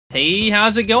Hey,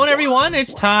 how's it going, everyone?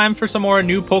 It's time for some more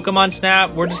new Pokemon Snap.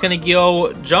 We're just gonna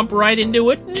go jump right into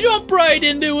it.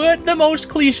 The most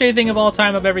cliche thing of all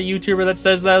time of every YouTuber that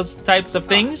says those types of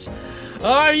things.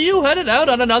 Are you headed out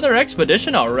on another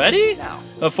expedition already? No.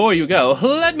 Before you go,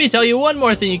 let me tell you one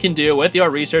more thing you can do with your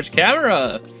research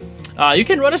camera. You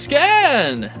can run a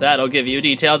scan. That'll give you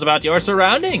details about your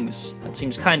surroundings. That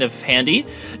seems kind of handy.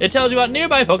 It tells you about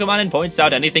nearby Pokemon and points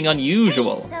out anything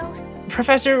unusual.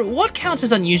 Professor, what counts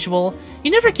as unusual?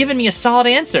 You never given me a solid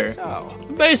answer. So.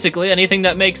 Basically, anything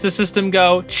that makes the system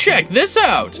go, check this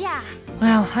out. Yeah.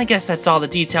 Well, I guess that's all the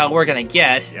detail we're gonna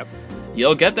get. Yep.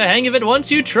 You'll get the hang of it once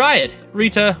you try it.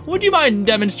 Rita, would you mind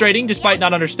demonstrating despite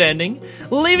not understanding?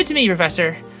 Leave it to me,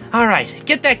 Professor. All right,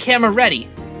 get that camera ready.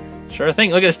 Sure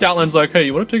thing. Look at Stoutland's like, hey,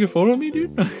 you want to take a photo of me,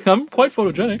 dude? I'm quite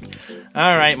photogenic.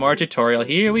 All right, more tutorial.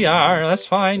 Here we are. That's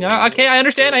fine. Okay, I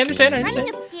understand. Running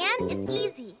a scan is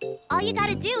easy. All you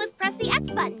gotta do is press the X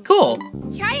button. Cool.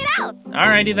 Try it out.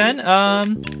 Alrighty then.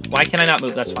 Why can I not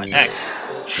move? That's fine. X.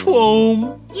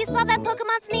 Shwoom. You saw that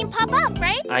Pokemon's name pop up,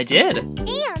 right? I did.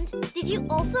 And did you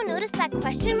also notice that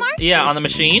question mark? Yeah, on the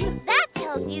machine? That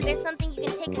tells you there's something you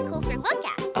can take a closer look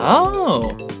at.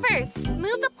 Oh. First,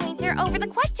 move the pointer over the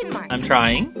question mark. I'm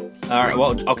trying. Alright,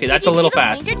 well, okay, that's a little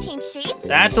fast. Did you see the pointer change shape?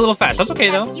 That's a little fast. That's okay,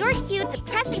 though. That's your cue to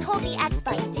press and hold the X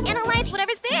button to analyze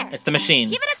whatever's there. It's the machine.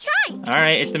 Give it a try.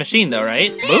 Alright, it's the machine, though,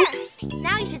 right? There. Boop.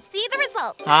 Now you should see the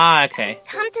results. Ah, okay.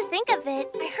 Come to think of it,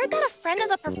 I heard that a friend of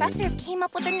the professor's came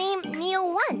up with the name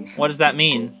Neo1. What does that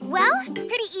mean? Well,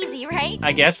 pretty easy, right?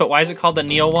 I guess, but why is it called the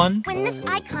Neo one? When this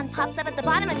icon pops up at the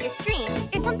bottom of your screen,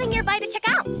 there's something nearby to check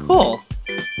out. Cool.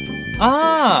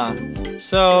 Ah.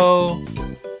 So,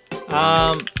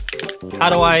 how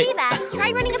do When I... you see that,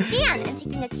 try running a scan and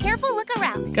taking a careful look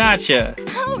around. Gotcha.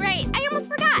 Oh, right, I almost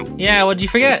forgot. Yeah, what'd you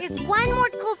forget? There's one more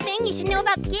cool thing you should know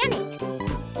about scanning.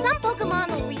 Some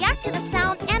Pokemon will react to the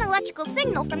sound and electrical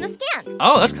signal from the scan.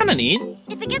 Oh, that's kind of neat.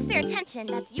 If it gets their attention,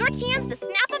 that's your chance to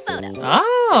snap a photo. The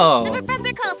Oh.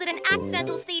 professor calls it an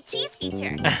accidental say cheese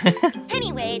feature.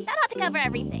 Anyway, that ought to cover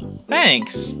everything.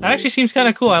 Thanks. That actually seems kind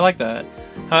of cool. I like that.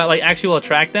 How it, like, actually will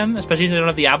attract them, especially since they don't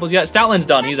have the apples yet. Stoutland's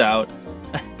done. He's out.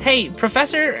 Hey,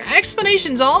 Professor,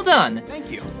 explanation's all done.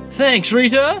 Thank you. Thanks,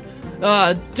 Rita.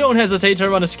 Don't hesitate to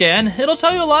run a scan. It'll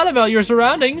tell you a lot about your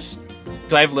surroundings.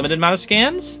 Do I have a limited amount of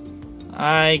scans?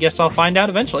 I guess I'll find out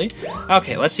eventually.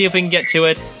 Okay, let's see if we can get to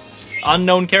it.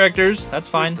 Unknown characters, that's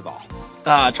fine. First of all.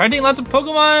 Try taking lots of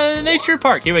Pokemon in Nature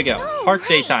Park. Here we go. Oh, Park right.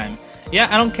 daytime.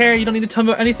 Yeah, I don't care. You don't need to tell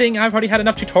me about anything. I've already had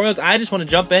enough tutorials. I just want to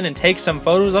jump in and take some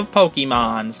photos of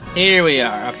Pokemons. Here we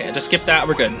are. Okay, I just skipped that.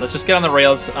 We're good. Let's just get on the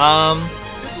rails.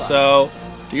 So,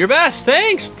 do your best.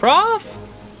 Thanks, Prof.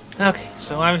 Okay,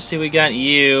 so obviously we got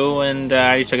you, and I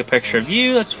already took a picture of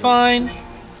you. That's fine.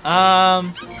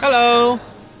 Hello.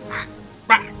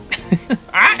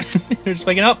 You're just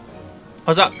waking up.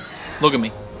 What's up? Look at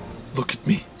me. Look at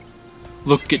me.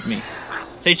 Look at me.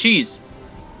 Say cheese.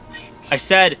 I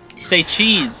said, say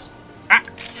cheese. Ah.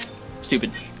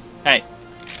 Stupid. Hey.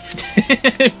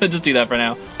 Just do that for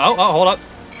now. Oh, hold up.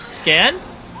 Scan.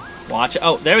 Watch it.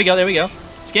 Oh, there we go.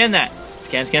 Scan that.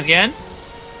 Scan.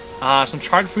 Some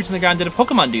charred fruits in the ground. Did a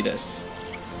Pokemon do this?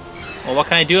 Well, what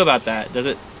can I do about that? Does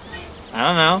it...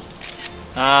 I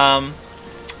don't know.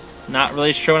 Not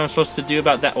really sure what I'm supposed to do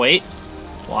about that. Wait.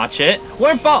 Watch it.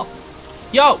 Wurmple!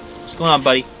 Yo! What's going on,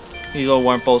 buddy? These little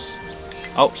Wurmples.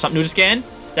 Oh, something new to scan?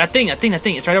 That thing.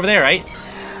 It's right over there, right?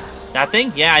 That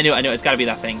thing? Yeah, I knew it. It's gotta be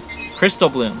that thing. Crystal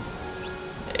Bloom.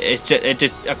 It's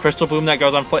just a crystal bloom that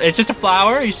goes on foot. It's just a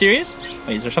flower? Are you serious?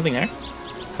 Wait, is there something there?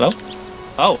 Hello?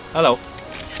 Oh, hello.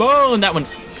 Boom! That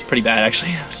one's pretty bad,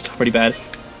 actually. It's still pretty bad.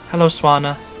 Hello,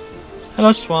 Swanna.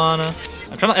 I'm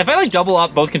trying to, if I like double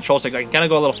up both control sticks, I can kind of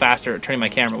go a little faster at turning my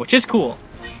camera, which is cool.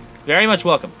 Very much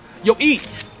welcome. Yo, eat!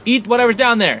 Eat whatever's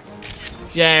down there.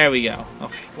 There we go.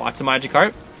 Okay, watch the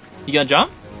Magikarp. You gonna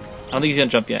jump? I don't think he's gonna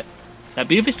jump yet. That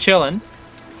beef is chilling.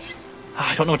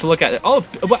 I don't know what to look at. Oh,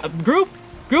 what? Group?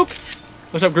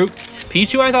 What's up, Group?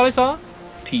 Pichu, I thought I saw?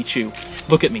 Pichu.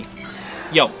 Look at me.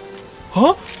 Yo.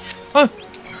 Huh?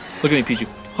 Look at me, Pichu.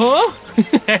 Huh?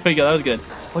 There we go, that was good.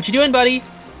 What you doing, buddy?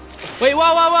 Wait,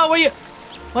 whoa, where you?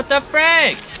 What the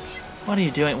frick? What are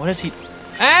you doing? What is he?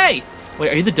 Hey!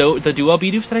 Wait, are you the duo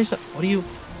Budews that I saw? What are you?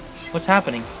 What's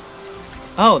happening?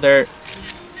 Oh, they're...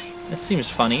 This seems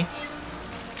funny.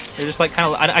 They're just like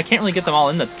kind of... I can't really get them all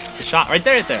in the shot. Right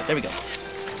there. There we go.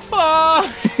 Oh!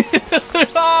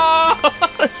 Oh!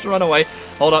 Let's run away.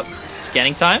 Hold up.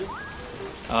 Scanning time?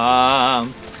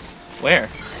 Where?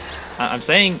 I'm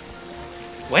saying...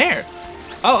 Where?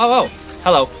 Oh.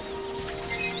 Hello.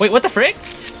 Wait, what the frick?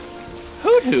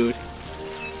 Hoot.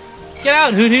 Get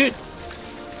out, Hoot.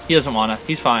 He doesn't wanna.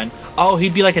 He's fine. Oh,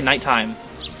 he'd be like a nighttime.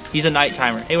 He's a night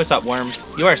timer. Hey, what's up, worm?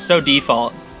 You are so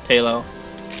default, Talo.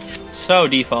 So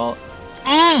default.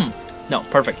 No,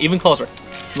 perfect. Even closer.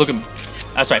 Look at me.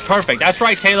 That's right. Perfect. That's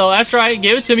right, Talo. That's right.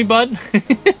 Give it to me, bud.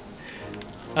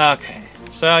 Okay.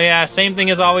 So, yeah, same thing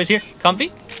as always here. Comfy?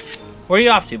 Where are you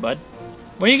off to, bud?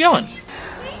 Where are you going?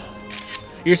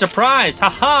 You're surprised.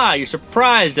 Haha. You're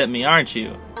surprised at me, aren't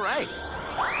you? All right.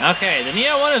 Okay, the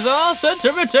Neo one is all set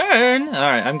to return. All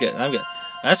right, I'm good. I'm good.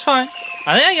 That's fine.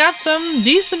 I think I got some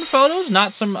decent photos,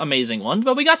 not some amazing ones,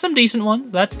 but we got some decent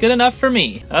ones. That's good enough for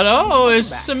me. Hello,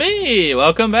 it's me.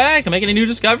 Welcome back. Make any new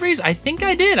discoveries? I think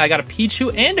I did. I got a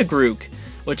Pichu and a Grook,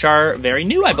 which are very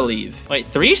new, I believe. Wait,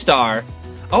 3-star?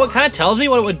 Oh, it kind of tells me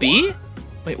what it would be?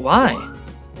 Wait, why?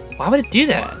 Why would it do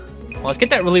that? Well, let's get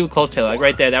that really close to it, like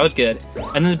right there. That was good.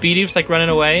 And then the Budew's like running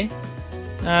away.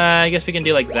 I guess we can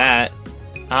do like that.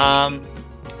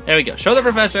 There we go. Show the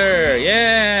professor.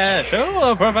 Yeah,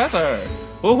 show the professor.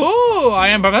 Woohoo! I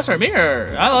am Professor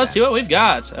Mirror. Let's see what we've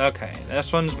got. Okay,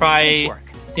 this one's probably...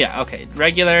 Yeah, okay.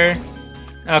 Regular.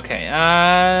 Okay,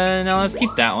 now let's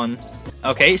keep that one.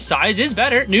 Okay, size is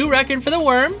better. New record for the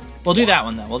worm. We'll do that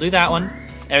one, though. We'll do that one.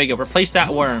 There we go. Replace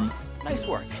that worm. Nice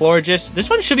work. Florigis. This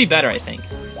one should be better, I think.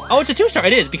 Oh, it's a 2-star.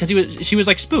 It is, because she was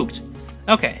like spooked.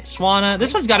 Okay, Swanna.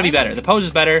 This one's got to be better. The pose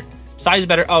is better. Size is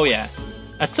better. Oh, yeah.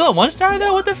 That's still a 1-star,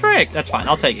 though? What the frick? That's fine.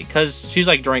 I'll take it, because she's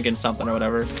like drinking something or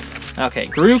whatever. Okay,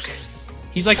 Grook.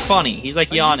 He's like funny. He's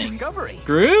like yawning.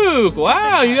 Grook.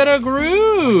 Wow, you got a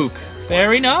Grook.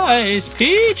 Very nice.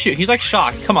 Pichu. He's like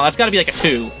shocked. Come on, that's got to be like a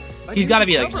 2. He's got to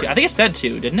be like a 2. I think it said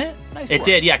 2, didn't it? It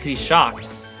did, yeah, because he's shocked.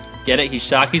 Get it? He's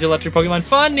shocked. He's electric Pokemon.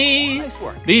 Funny.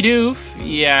 Budew.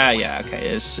 Yeah,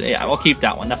 okay. Yeah, we'll keep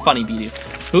that one. The funny Budew.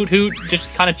 Hoot Hoot,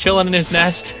 just kind of chilling in his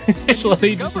nest. It's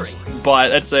literally just his butt.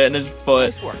 That's it, and his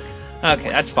foot. Okay,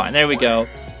 that's fine. There we go.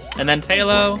 And then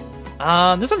Talo.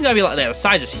 This one's gotta be like, the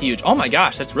size is huge. Oh my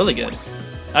gosh, that's really good.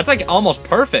 That's like almost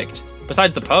perfect.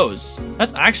 Besides the pose,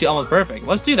 that's actually almost perfect.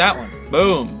 Let's do that one.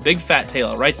 Boom, big fat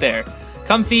Talo right there.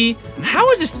 Comfy. How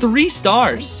is this 3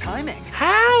 stars?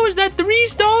 How is that 3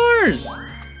 stars?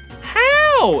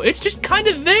 How? It's just kind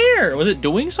of there. Was it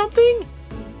doing something?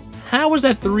 How was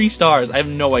that 3 stars? I have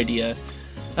no idea.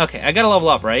 Okay, I gotta level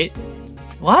up, right?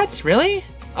 What? Really?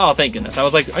 Oh, thank goodness. I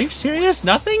was like, are you serious?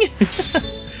 Nothing?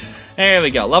 There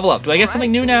we go. Level up. Do I get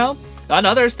something new now?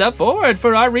 Another step forward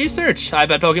for our research. I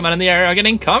bet Pokemon in the area are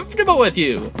getting comfortable with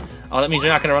you. Oh, that means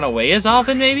they're not going to run away as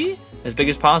often, maybe? As big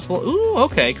as possible? Ooh,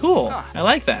 okay, cool. I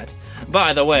like that.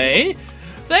 By the way,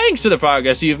 thanks to the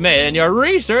progress you've made in your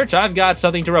research, I've got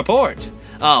something to report.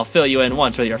 I'll fill you in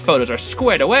once your photos are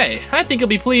squared away. I think you'll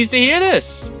be pleased to hear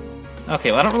this. Okay,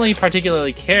 well, I don't really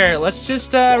particularly care. Let's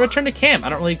just return to camp. I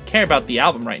don't really care about the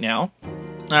album right now.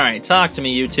 Alright, talk to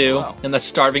me, you two. Whoa. And the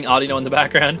starving Audino in the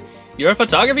background. Your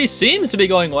photography seems to be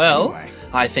going well.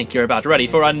 I think you're about ready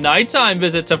for a nighttime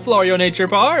visit to Florio Nature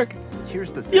Park.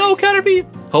 Here's the thing. Yo, Caterpie!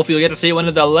 Hopefully you'll get to see one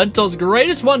of the Lentil's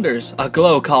greatest wonders, a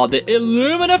glow called the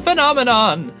Illumina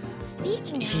phenomenon.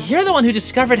 Speaking of... You're the one who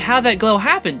discovered how that glow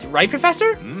happened, right,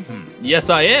 Professor? Yes,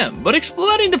 I am, but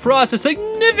explaining the process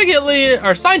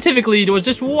scientifically was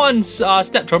just one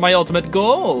step toward my ultimate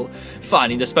goal.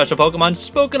 Finding the special Pokemon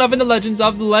spoken of in the legends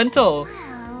of Lentil.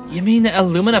 You mean the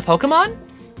Illumina Pokemon?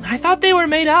 I thought they were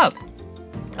made up.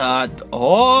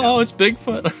 Oh, it's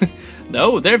Bigfoot.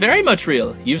 No, they're very much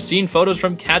real. You've seen photos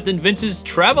from Captain Vince's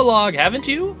travelogue, haven't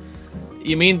you?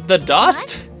 You mean the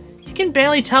dust? What? You can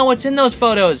barely tell what's in those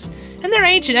photos. And they're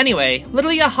ancient anyway,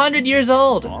 literally 100 years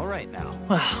old. All right now.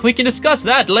 Well, we can discuss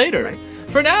that later.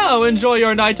 For now, enjoy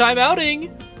your nighttime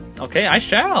outing. Okay, I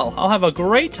shall. I'll have a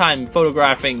great time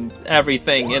photographing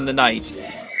everything in the night.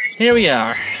 Here we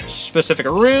are. Specific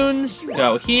runes.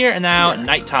 Go here, and now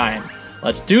nighttime.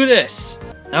 Let's do this.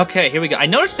 Okay, here we go. I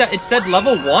noticed that it said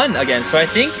level 1 again, so I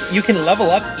think you can level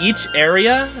up each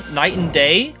area night and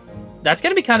day. That's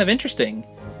going to be kind of interesting.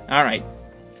 All right.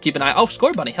 Let's keep an eye. Oh,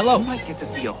 Score Bunny. Hello. You might get to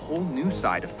see a whole new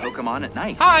side of Pokemon at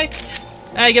night. Hi.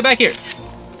 Hey, get back here.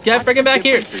 Get freaking back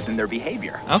here. In their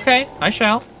behavior. Okay, I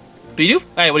shall. Budew?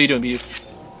 Hey, what are you doing, Budew?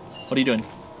 What are you doing?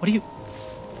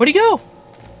 Where'd he go?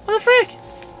 What the frick?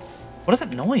 What is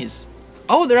that noise?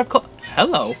 Oh, they're up close.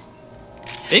 Hello.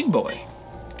 Big boy.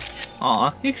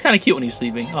 Aw, he's kind of cute when he's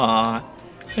sleeping. Aw.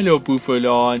 Hello,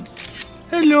 Bouffalant.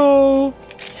 Hello.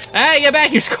 Hey, get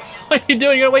back here, Squirrel. What are you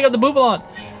doing? You're gonna wake up the Bouffalant.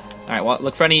 Alright, well,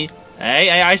 look for any...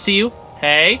 Hey, I see you.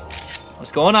 Hey.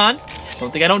 What's going on?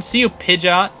 Don't think I don't see you,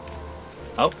 Pidgeot.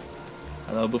 Oh.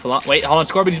 Hello, Bouffalant. Wait, hold on,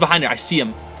 Scorby's behind there. I see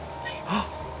him.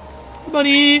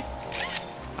 Buddy.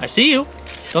 I see you.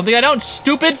 Don't think I don't,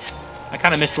 stupid. I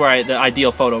kind of missed the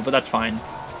ideal photo, but that's fine.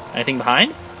 Anything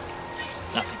behind?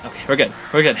 Nothing. Okay, we're good.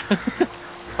 We're good.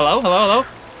 Hello? Hello? Hello?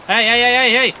 Hey, hey, hey,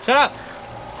 hey, hey! Shut up!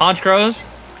 Haunch crows.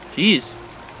 Jeez.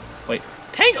 Wait.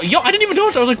 Tango! Yo, I didn't even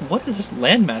notice. I was like, what is this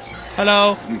landmass?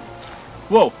 Hello?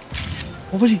 Whoa.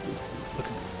 What was he?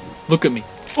 Look at me.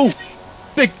 Oh!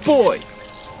 Big boy!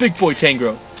 Big boy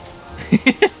Tango.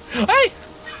 Hey!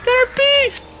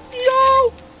 Therapy!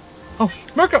 Yo! Oh,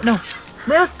 Mirko! No!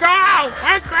 Mirko!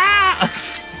 Mirko!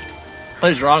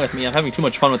 What is wrong with me? I'm having too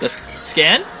much fun with this.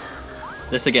 Scan?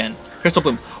 This again. Crystal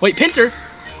Bloom. Wait, Pinsir!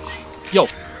 Yo.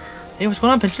 Hey, what's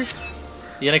going on, Pinsir?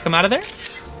 You gonna come out of there?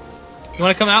 You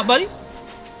wanna come out, buddy?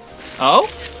 Oh?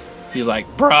 He's like,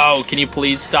 bro, can you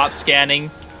please stop scanning?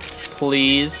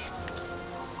 Please?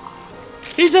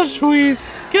 He's so sweet.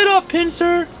 Get up,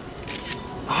 Pinsir.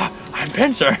 Ah, I'm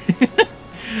Pinsir.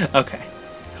 Okay.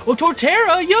 Oh,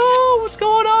 Torterra! Yo, what's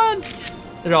going on?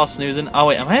 They're all snoozing. Oh,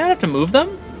 wait, am I gonna have to move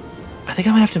them? I think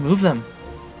I might have to move them.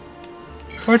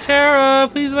 Torterra,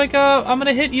 please wake up. I'm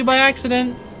gonna hit you by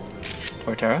accident.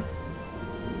 Torterra,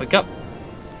 wake up.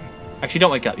 Actually,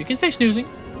 don't wake up. You can stay snoozing.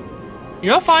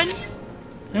 You're all fine.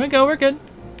 There we go. We're good.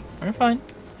 We're fine.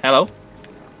 Hello.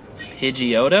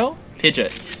 Pidgeotto?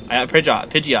 Pidgeot.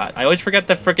 Pidgeot. I always forget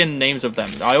the freaking names of them.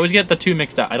 I always get the two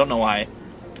mixed up. I don't know why.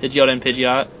 Pidgeotto and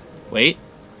Pidgeot. Wait.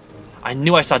 I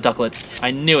knew I saw Ducklets.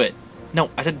 I knew it. No,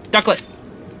 I said Ducklet.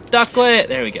 Ducklet.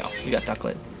 There we go. We got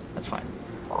Ducklet. That's fine.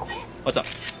 What's up?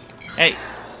 Hey.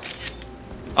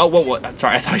 Oh, whoa, what? I'm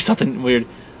sorry. I thought I saw something weird.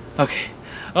 Okay.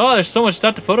 Oh, there's so much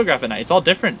stuff to photograph at night. It's all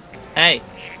different. Hey.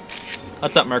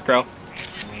 What's up, Mirko?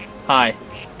 Hi.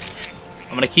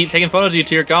 I'm gonna keep taking photos of you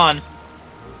till you're gone.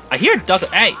 I hear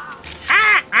Ducklet. Hey.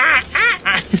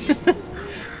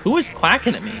 Who is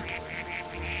quacking at me?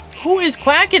 Who is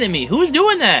quacking at me? Who is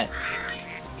doing that?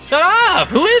 Shut up!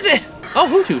 Who is it? Oh,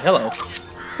 Hoot Hoot. Hello.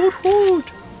 Hoot Hoot.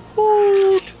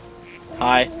 Hoot.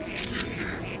 Hi.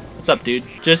 What's up, dude?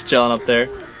 Just chilling up there.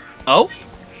 Oh?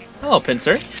 Hello,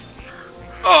 Pinsir.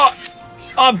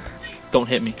 Don't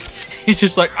hit me. He's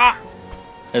just like, ah!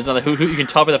 There's another Hoot Hoot. You can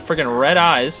tell by the freaking red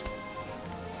eyes.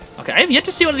 Okay, I have yet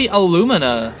to see one of the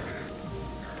Illumina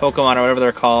Pokemon or whatever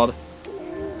they're called.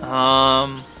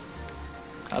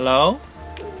 Hello?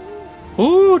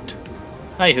 Hoot!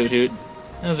 Hi, Hoot Hoot.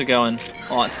 How's it going?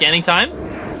 Hold on, scanning time?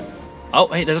 Oh,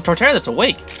 hey, there's a Torterra that's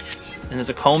awake. And there's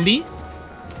a Combi.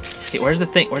 Okay, where's the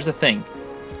thing? Where's the thing?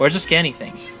 Where's the scanny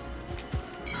thing?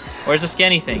 Where's the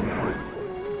scanny thing?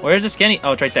 Where's the scanny?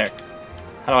 Oh, it's right there.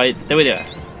 How do I... There we go.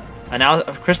 And now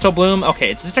a Crystal Bloom.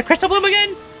 Okay, it's just a Crystal Bloom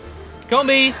again?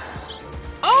 Combi!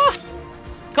 Oh!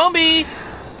 Combi!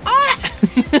 Ah!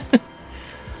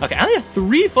 Okay, I only have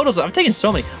 3 photos. I've taken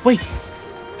so many. Wait.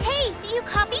 Hey, do you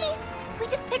copy? We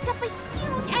just picked up a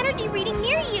huge energy reading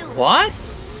near you. What?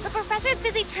 The professor's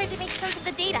busy trying to make sense of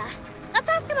the data. Let's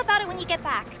ask him about it when you get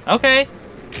back. Okay.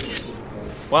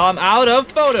 Well, I'm out of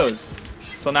photos.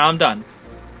 So now I'm done.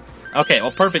 Okay,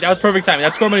 well, perfect. That was perfect timing.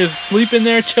 That Scorbunny was sleeping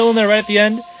there, chilling there right at the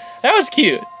end. That was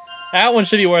cute. That one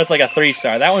should be worth like a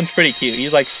 3-star. That one's pretty cute.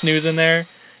 He's like snoozing there.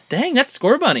 Dang, that's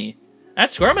Scorbunny. That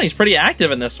Scorbunny's pretty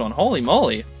active in this one. Holy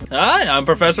moly. Hi, I'm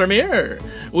Professor Mirror.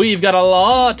 We've got a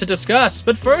lot to discuss,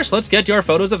 but first, let's get your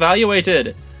photos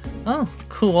evaluated. Oh,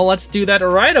 cool. Well, let's do that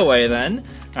right away then.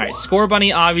 All right,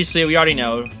 Scorbunny, obviously, we already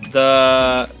know.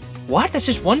 The... What? That's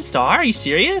just 1 star? Are you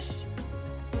serious?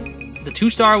 The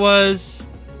 2-star was...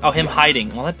 Oh, him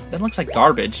hiding. Well, that looks like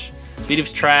garbage.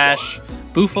 Budew's trash.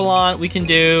 Bouffalon, we can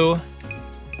do...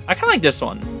 I kind of like this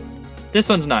one. This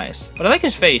one's nice. But I like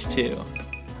his face, too.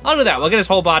 I'll do that. We'll get his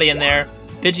whole body in there.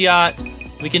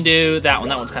 Pidgeot, we can do that one.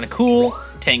 That one's kind of cool.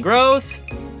 Tangrowth.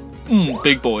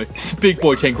 Big boy. Big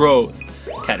boy Tangrowth.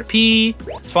 Caterpie.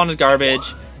 Swan is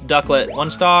garbage. Ducklet, 1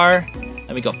 star.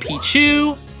 Then we go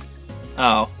Pichu.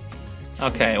 Oh.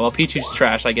 Okay, well, Pichu's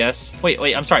trash, I guess. Wait,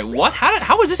 I'm sorry. What?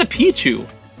 How is this a Pichu?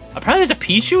 Apparently there's a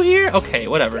Pichu here? Okay,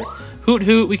 whatever. Hoot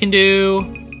Hoot, we can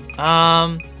do...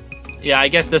 Yeah, I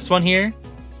guess this one here.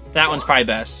 That one's probably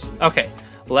best. Okay,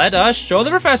 let us show the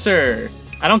professor.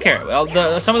 I don't care.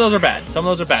 Well, some of those are bad. Some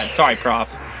of those are bad. Sorry, Prof.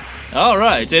 All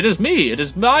right, it is me. It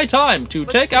is my time to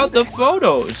take out the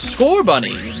photos.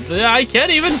 Scorbunny. I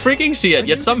can't even freaking see it,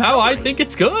 yet somehow I think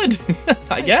it's good.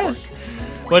 I guess.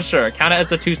 But sure, count it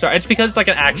as a 2-star. It's because it's like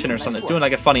an action or something. It's doing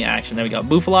like a funny action. There we go.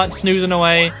 Bouffalon snoozing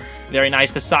away. Very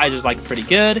nice. The size is like pretty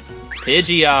good.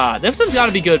 Pidgeot. This one's got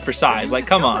to be good for size. Like,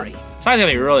 come on. Size gotta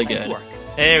be really good.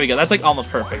 There we go. That's like almost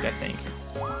perfect, I think.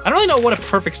 I don't really know what a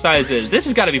perfect size is. This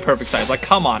has got to be perfect size. Like,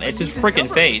 come on. It's his freaking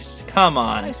face. Come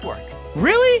on. Nice work.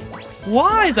 Really?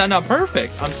 Why is that not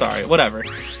perfect? I'm sorry. Whatever.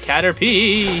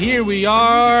 Caterpie. Here we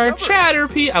are.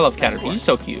 Caterpie. I love Caterpie. He's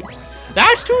so cute.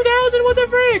 That's 2,000. What the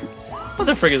frick? What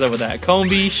the frick is up with that?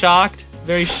 Combi. Shocked.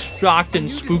 Very shocked and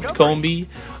spooked Combi.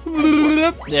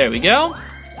 There we go.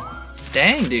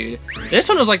 Dang, dude. This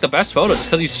one was like the best photo just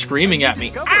because he's screaming at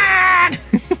me. Ah!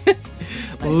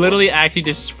 Literally actually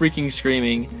just freaking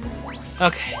screaming.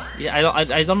 Okay. Yeah,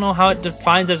 I don't know how it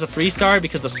defines as a 3-star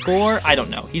because the score, I don't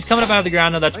know. He's coming up out of the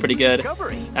ground, though. That's pretty good.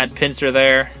 That pincer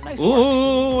there.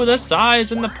 Ooh, the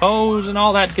size and the pose and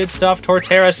all that good stuff.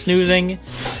 Torterra snoozing.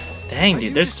 Dang,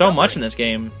 dude. There's so much in this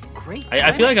game.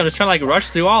 I feel like I'm just trying to like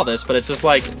rush through all this, but it's just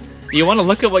like you want to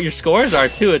look at what your scores are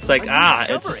too. It's like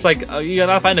it's just like you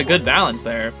gotta find a good balance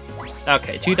there.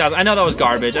 Okay, 2,000. I know that was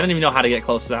garbage. I didn't even know how to get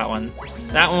close to that one.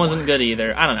 That one wasn't good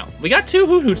either. I don't know. We got 2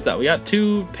 Hoot Hoots though. We got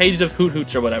 2 pages of Hoot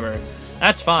Hoots or whatever.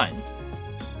 That's fine.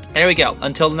 There we go.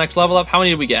 Until the next level up, how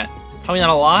many did we get? Probably not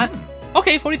a lot.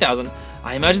 Okay, 40,000.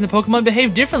 I imagine the Pokemon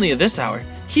behave differently at this hour.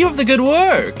 Keep up the good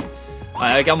work.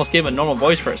 I almost gave him a normal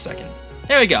voice for a second.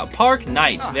 There we go. Park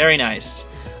Night. Very nice.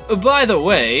 By the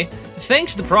way,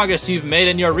 thanks to the progress you've made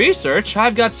in your research,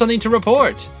 I've got something to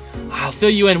report. I'll fill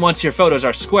you in once your photos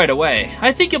are squared away.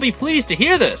 I think you'll be pleased to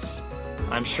hear this.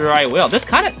 I'm sure I will.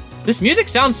 This music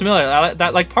sounds familiar.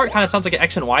 That like part kind of sounds like an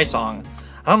X and Y song.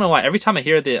 I don't know why. Every time I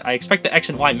hear I expect the X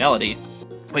and Y melody.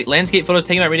 Wait, landscape photos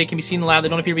taken by radio can be seen in the lab. They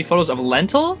don't appear to be photos of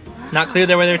Lentil? Not clear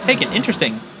there where they were taken.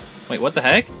 Interesting. Wait, what the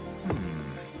heck?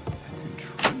 That's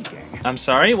intriguing. I'm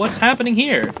sorry, what's happening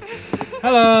here?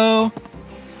 Hello?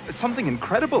 Something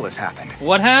incredible has happened.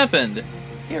 What happened?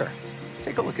 Here,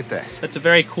 take a look at this. That's a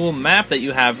very cool map that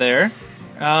you have there.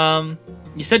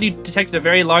 You said you detected a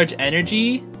very large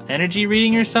energy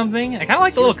reading or something? I kind of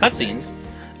like the little cutscenes.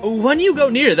 When you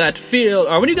got near that field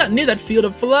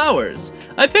of flowers,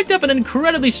 I picked up an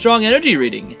incredibly strong energy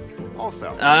reading.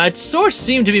 Also, Its source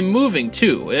seemed to be moving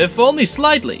too, if only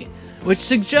slightly, which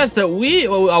suggests that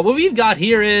what we've got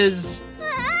here is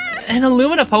an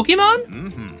Illumina Pokemon?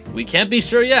 Mm-hmm. We can't be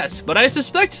sure yet, but I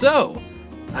suspect so.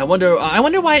 I wonder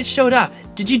why it showed up.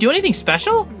 Did you do anything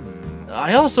special?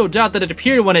 I also doubt that it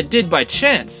appeared when it did by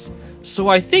chance. So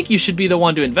I think you should be the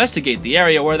one to investigate the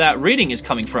area where that reading is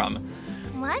coming from.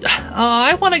 What?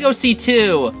 I want to go see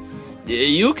too.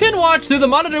 You can watch through the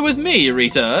monitor with me,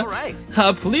 Rita. all right.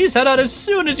 Please head out as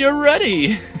soon as you're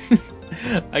ready.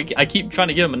 I keep trying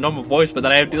to give him a normal voice, but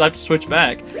then I have to switch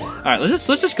back. All right, let's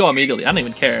just go immediately. I don't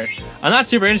even care. I'm not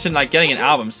super interested in like getting an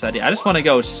album set. I just want to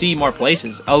go see more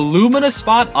places. Illumina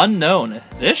spot unknown.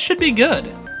 This should be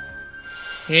good.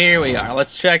 Here we are.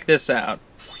 Let's check this out.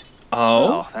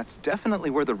 Oh, that's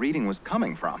definitely where the reading was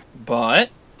coming from. but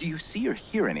Do you see or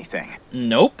hear anything?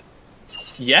 nope.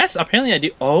 Yes, apparently I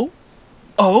do. Oh.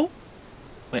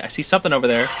 Wait, I see something over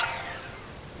there.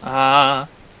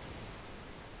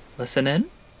 Listen in.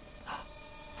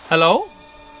 Hello?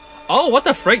 Oh, what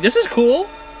the frick? This is cool.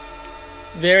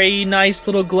 Very nice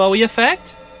little glowy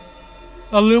effect.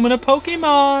 Illumina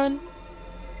Pokemon.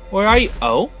 Where are you?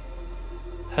 Oh.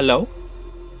 Hello?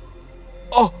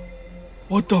 Oh.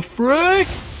 What the frick?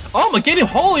 Oh, I'm getting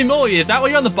holy moly. Is that what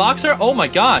you're on the box there? Oh my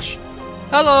gosh.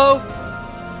 Hello.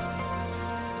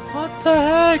 What the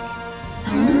heck?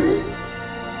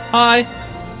 Hi.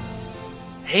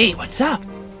 Hey, what's up?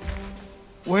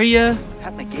 Where you?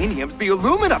 That Meganium's the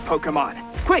Illumina Pokemon.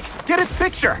 Quick, get its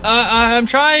picture. I'm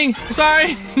trying.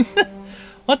 Sorry.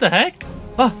 What the heck?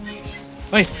 Oh,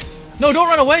 wait. No, don't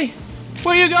run away.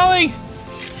 Where are you going?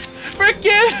 Frick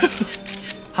you!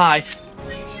 Hi.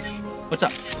 What's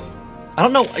up? I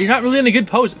don't know. You're not really in a good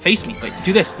pose. Face me. Wait,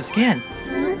 do this. The scan.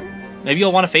 Maybe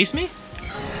you'll want to face me?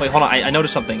 Wait, hold on. I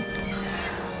noticed something.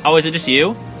 Oh, is it just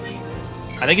you?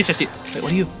 I think it's just you. Wait,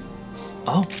 what are you?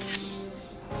 Oh.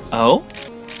 Oh?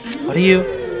 What are you?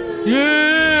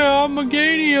 Yeah, I'm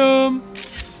Meganium.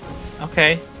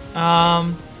 Okay.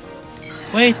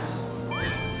 Wait.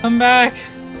 Come back.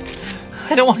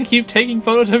 I don't want to keep taking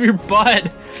photos of your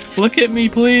butt. Look at me,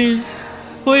 please.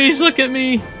 Please look at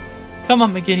me. Come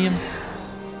on, Meganium.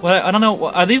 What? I don't know.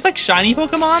 Are these like shiny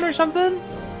Pokemon or something?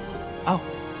 Oh.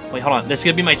 Wait, hold on. This is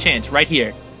gonna be my chance. Right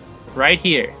here. Right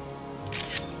here.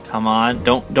 Come on.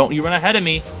 Don't you run ahead of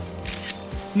me.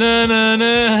 No, no,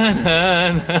 no,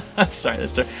 no, no. I'm sorry,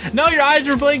 Lister. No, your eyes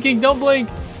were blinking. Don't blink.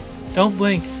 Don't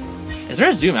blink. Is there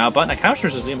a zoom out button? I kind of sure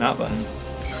there's a zoom out button.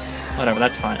 Whatever,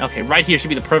 that's fine. Okay, right here should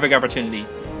be the perfect opportunity.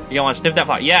 You're gonna want to sniff that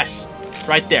flower. Yes.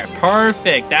 Right there.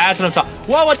 Perfect. That's what I'm talking.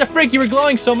 Whoa, what the frick? You were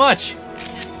glowing so much.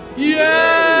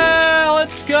 Yeah,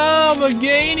 let's go,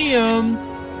 Meganium.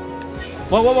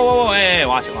 Whoa, whoa, whoa, whoa, whoa. Hey,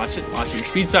 watch it, watch it, watch it. Your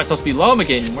speed start's supposed to be low,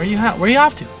 Meganium. Where are you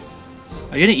off to?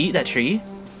 Are you gonna eat that tree?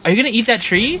 Are you gonna eat that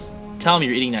tree? Tell me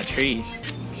you're eating that tree.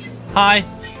 Hi.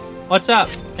 What's up?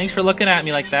 Thanks for looking at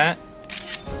me like that.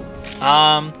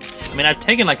 I mean, I've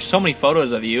taken like so many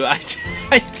photos of you. I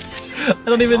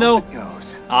don't even know.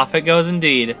 Off it goes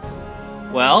indeed.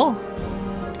 Well,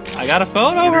 I got a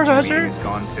photo, Professor. Is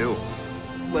gone too.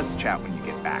 Let's chat when you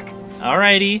get back.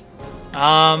 Alrighty.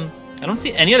 I don't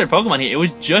see any other Pokemon here. It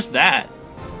was just that.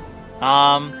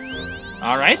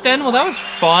 Alright then. Well, that was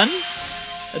fun.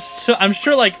 I'm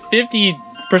sure like 50%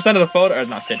 of the photo, or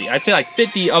not 50, I'd say like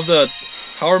 50 of the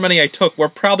however many I took were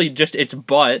probably just its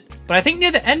butt. But I think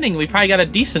near the ending, we probably got a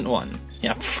decent one.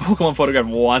 Yeah, Pokemon photograph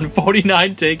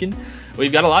 149 taken.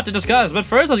 We've got a lot to discuss, but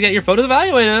first let's get your photos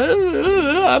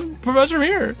evaluated. I'm Professor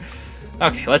here.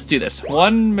 Okay, let's do this.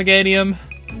 1 Meganium.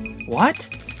 What?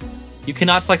 You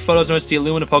cannot select photos notice the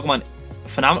Illumina Pokemon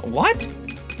phenomenon. What?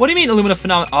 What do you mean Illumina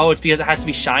phenomenon? Oh, it's because it has to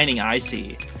be shining. I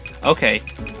see. Okay.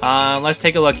 Let's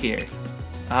take a look here.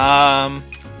 I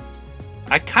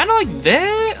kind of like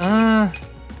that. I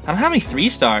don't have any 3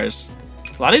 stars.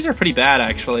 A lot of these are pretty bad,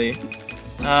 actually.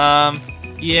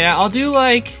 Yeah, I'll do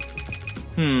like...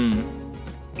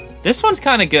 This one's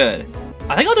kind of good.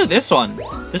 I think I'll do this one.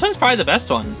 This one's probably the best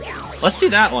one. Let's do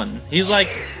that one. He's like...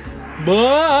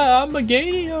 I'm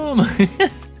Meganium.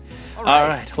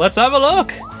 Alright, let's have a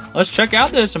look. Let's check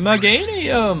out this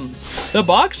Meganium. The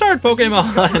box art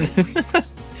Pokemon.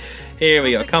 Here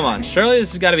we go. Come on. Surely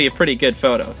this has got to be a pretty good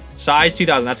photo. Size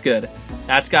 2000. That's good.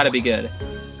 That's got to be good.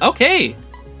 Okay.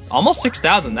 Almost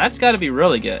 6,000. That's got to be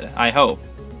really good. I hope.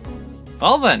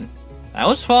 Well then. That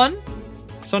was fun.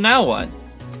 So now what?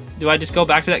 Do I just go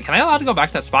back to that? Can I allow to go back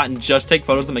to that spot and just take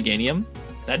photos of the Meganium?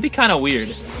 That'd be kind of weird.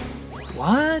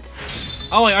 What?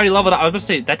 Oh, I already leveled up. I was about to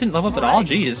say, that didn't level up at all.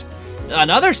 Jeez.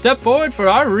 Another step forward for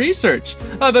our research.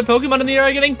 I bet Pokemon in the air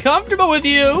are getting comfortable with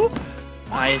you.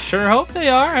 I sure hope they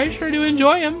are. I sure do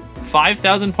enjoy them.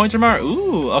 5,000 points or more.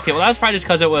 Ooh. Okay, well, that's probably just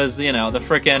because it was, you know, the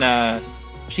frickin',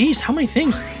 Jeez, how many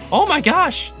things? Oh my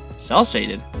gosh. Cell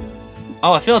shaded.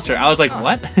 Oh, a filter. I was like,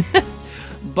 what?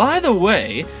 By the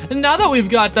way, now that we've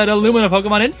got that Illumina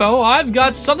Pokemon info, I've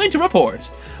got something to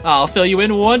report. I'll fill you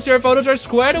in once your photos are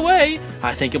squared away.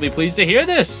 I think you'll be pleased to hear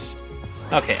this.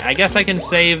 Okay, I guess I can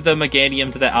save the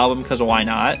Meganium to the album, because why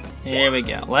not? Here we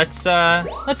go. Let's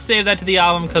save that to the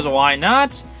album, because why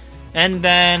not? And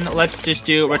then let's just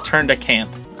do return to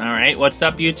camp. All right, what's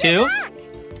up, you two?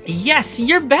 Yes,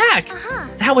 you're back.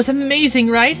 That was amazing,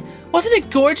 right? Wasn't it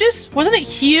gorgeous? Wasn't it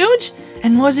huge?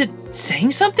 And was it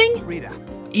saying something? Rita.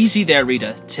 Easy there,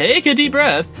 Rita. Take a deep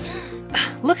breath.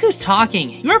 Look who's talking.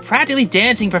 You're practically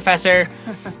dancing, Professor.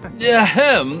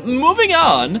 Moving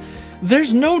on.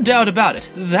 There's no doubt about it.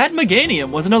 That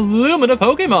Meganium was an Illumina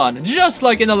Pokemon, just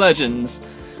like in the legends.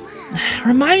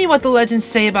 Remind me what the legends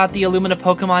say about the Illumina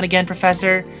Pokemon again,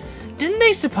 Professor. Didn't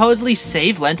they supposedly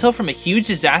save Lentil from a huge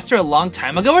disaster a long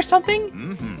time ago or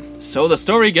something? So the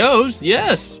story goes,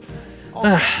 yes.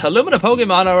 Illumina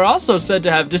Pokemon are also said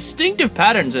to have distinctive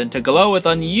patterns and to glow with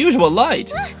unusual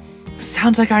light.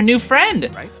 Sounds like our new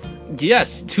friend. Right?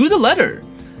 Yes, to the letter.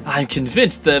 I'm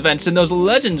convinced the events in those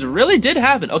legends really did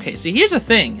happen. Okay, see, here's the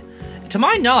thing. To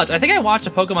my knowledge, I think I watched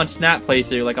a Pokemon Snap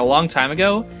playthrough like a long time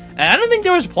ago, and I don't think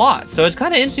there was plot, so it's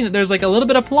kind of interesting that there's like a little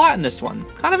bit of plot in this one.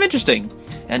 Kind of interesting.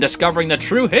 And discovering the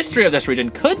true history of this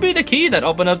region could be the key that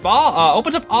opens up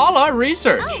all our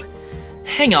research.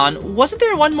 Hang on, wasn't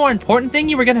there one more important thing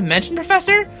you were going to mention,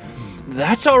 Professor?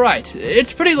 That's alright,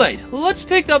 it's pretty late. Let's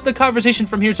pick up the conversation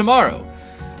from here tomorrow.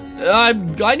 I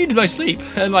needed my sleep,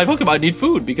 and my Pokemon need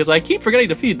food because I keep forgetting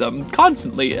to feed them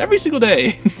constantly, every single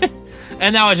day.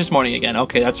 And now it's just morning again.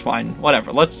 Okay, that's fine.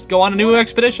 Whatever, let's go on a new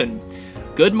expedition.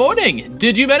 Good morning.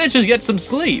 Did you manage to get some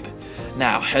sleep?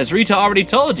 Now, as Rita already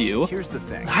told you, Here's the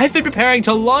thing. I've been preparing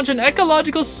to launch an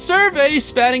ecological survey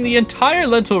spanning the entire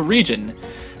Lentil region.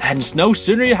 And no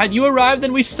sooner had you arrived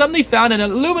than we suddenly found an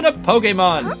Illumina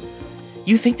Pokemon.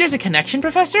 You think there's a connection,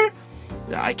 Professor?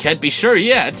 I can't be sure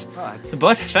yet.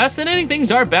 But fascinating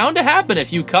things are bound to happen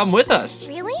if you come with us.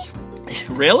 Really?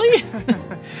 Really?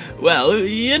 Well,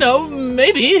 you know,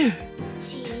 maybe.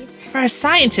 Jeez. For a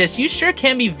scientist, you sure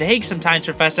can be vague sometimes,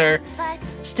 Professor. But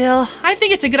Still, I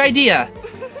think it's a good idea.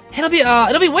 It'll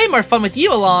be way more fun with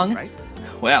you along. Right?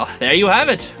 Well, there you have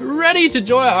it. Ready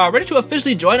to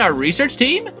officially join our research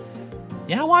team?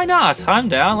 Yeah, why not? I'm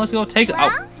down. Let's go take.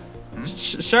 Well? Oh,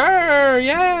 sure.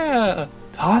 Yeah.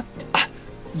 Huh?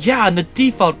 Yeah, I'm the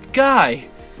default guy.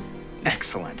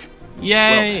 Excellent.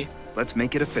 Yay. Well, let's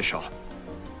make it official.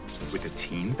 With a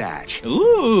team badge.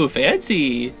 Ooh,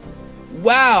 fancy.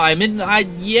 Wow,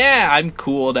 I'm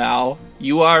cool now.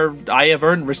 I have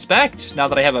earned respect now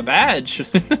that I have a badge.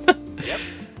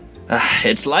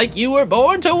 It's like you were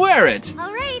born to wear it.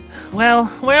 all right. Well,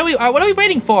 what are we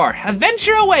waiting for?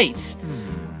 Adventure awaits.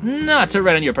 Not to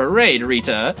rain on your parade,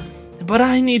 Rita, but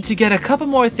I need to get a couple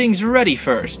more things ready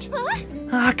first.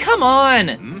 Come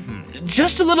on.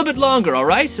 Just a little bit longer,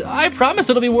 alright? I promise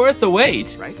it'll be worth the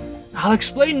wait. Right? I'll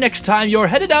explain next time you're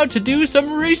headed out to do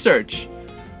some research.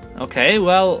 Okay,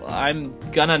 well, I'm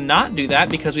gonna not do that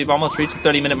because we've almost reached the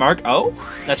 30-minute mark. Oh,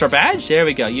 that's our badge? There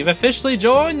we go. You've officially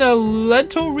joined the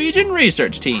Lental Region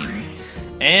Research Team.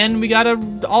 And we got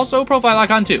a also profile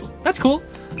icon too. That's cool.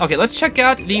 Okay, let's check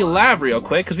out the lab real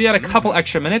quick because we got a couple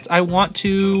extra minutes. I want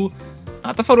to...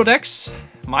 Not the photo decks.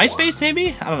 MySpace,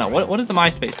 maybe? I don't know. What does the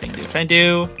MySpace thing do? Can I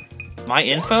do my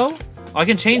info? Oh, I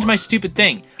can change my stupid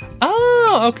thing.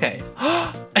 Oh, okay.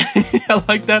 I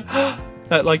like that.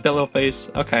 I like that little face.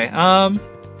 Okay.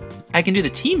 I can do the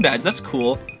team badge. That's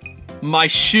cool. My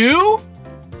shoe?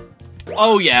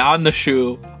 Oh yeah, on the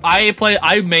shoe.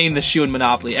 I main the shoe in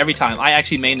Monopoly every time. I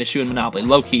actually main the shoe in Monopoly.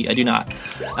 Low key, I do not.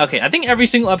 Okay, I think every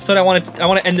single episode I want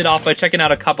to end it off by checking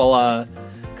out a couple of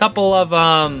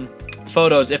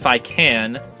photos if I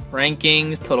can.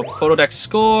 Rankings, total photo deck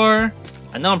score.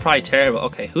 I know I'm probably terrible.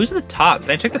 Okay, who's at the top?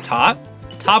 Can I check the top?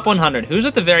 Top 100. Who's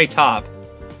at the very top?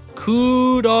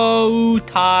 Kudo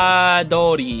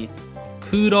Datori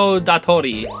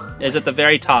is at the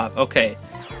very top. Okay.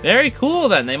 Very cool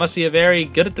then. They must be very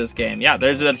good at this game. Yeah,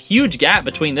 there's a huge gap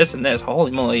between this and this.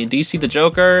 Holy moly. Do you see the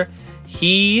Joker?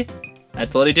 He.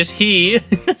 That's literally just he.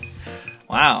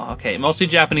 Wow. Okay. Mostly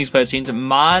Japanese proteins.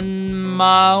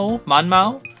 Manmao?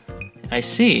 I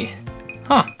see.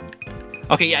 Huh.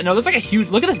 Okay, yeah, no, there's like a huge...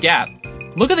 Look at this gap.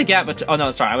 Look at the gap. Oh, no,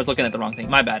 sorry. I was looking at the wrong thing.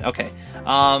 My bad. Okay.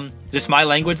 Just my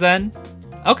language then.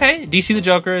 Okay, DC the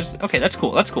Jokers. Okay, that's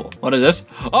cool. That's cool. What is this?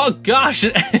 Oh, gosh.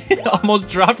 It almost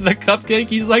dropped the cupcake.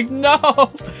 He's like,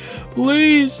 no,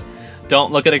 please.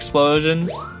 Don't look at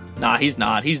explosions. Nah, he's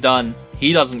not. He's done.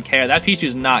 He doesn't care. That Pichu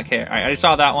does not care. All right, I already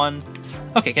saw that one.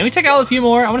 Okay, can we check out a few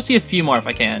more? I want to see a few more if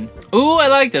I can. Ooh, I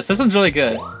like this. This one's really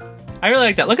good. I really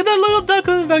like that. Look at that little duck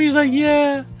in the back. He's like,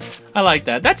 yeah. I like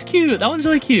that. That's cute. That one's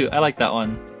really cute. I like that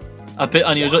one. A bit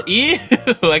unusual. Ew,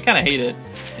 I kind of hate it.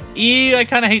 Ew, I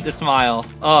kind of hate the smile.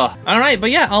 Oh, all right, but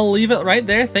yeah, I'll leave it right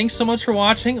there. Thanks so much for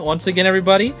watching. Once again,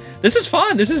 everybody, this is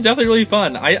fun. This is definitely really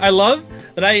fun. I love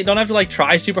that I don't have to like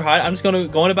try super hard. I'm just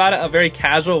going about it a very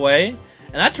casual way,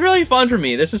 and that's really fun for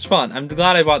me. This is fun. I'm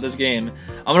glad I bought this game.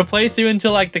 I'm gonna play through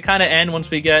until like the kind of end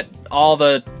once we get all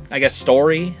the, I guess,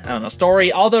 story. I don't know,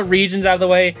 story, all the regions out of the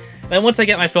way. Then once I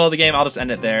get my fill of the game, I'll just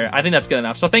end it there. I think that's good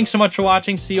enough. So thanks so much for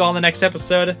watching. See you all in the next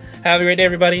episode. Have a great day,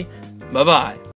 everybody. Bye-bye.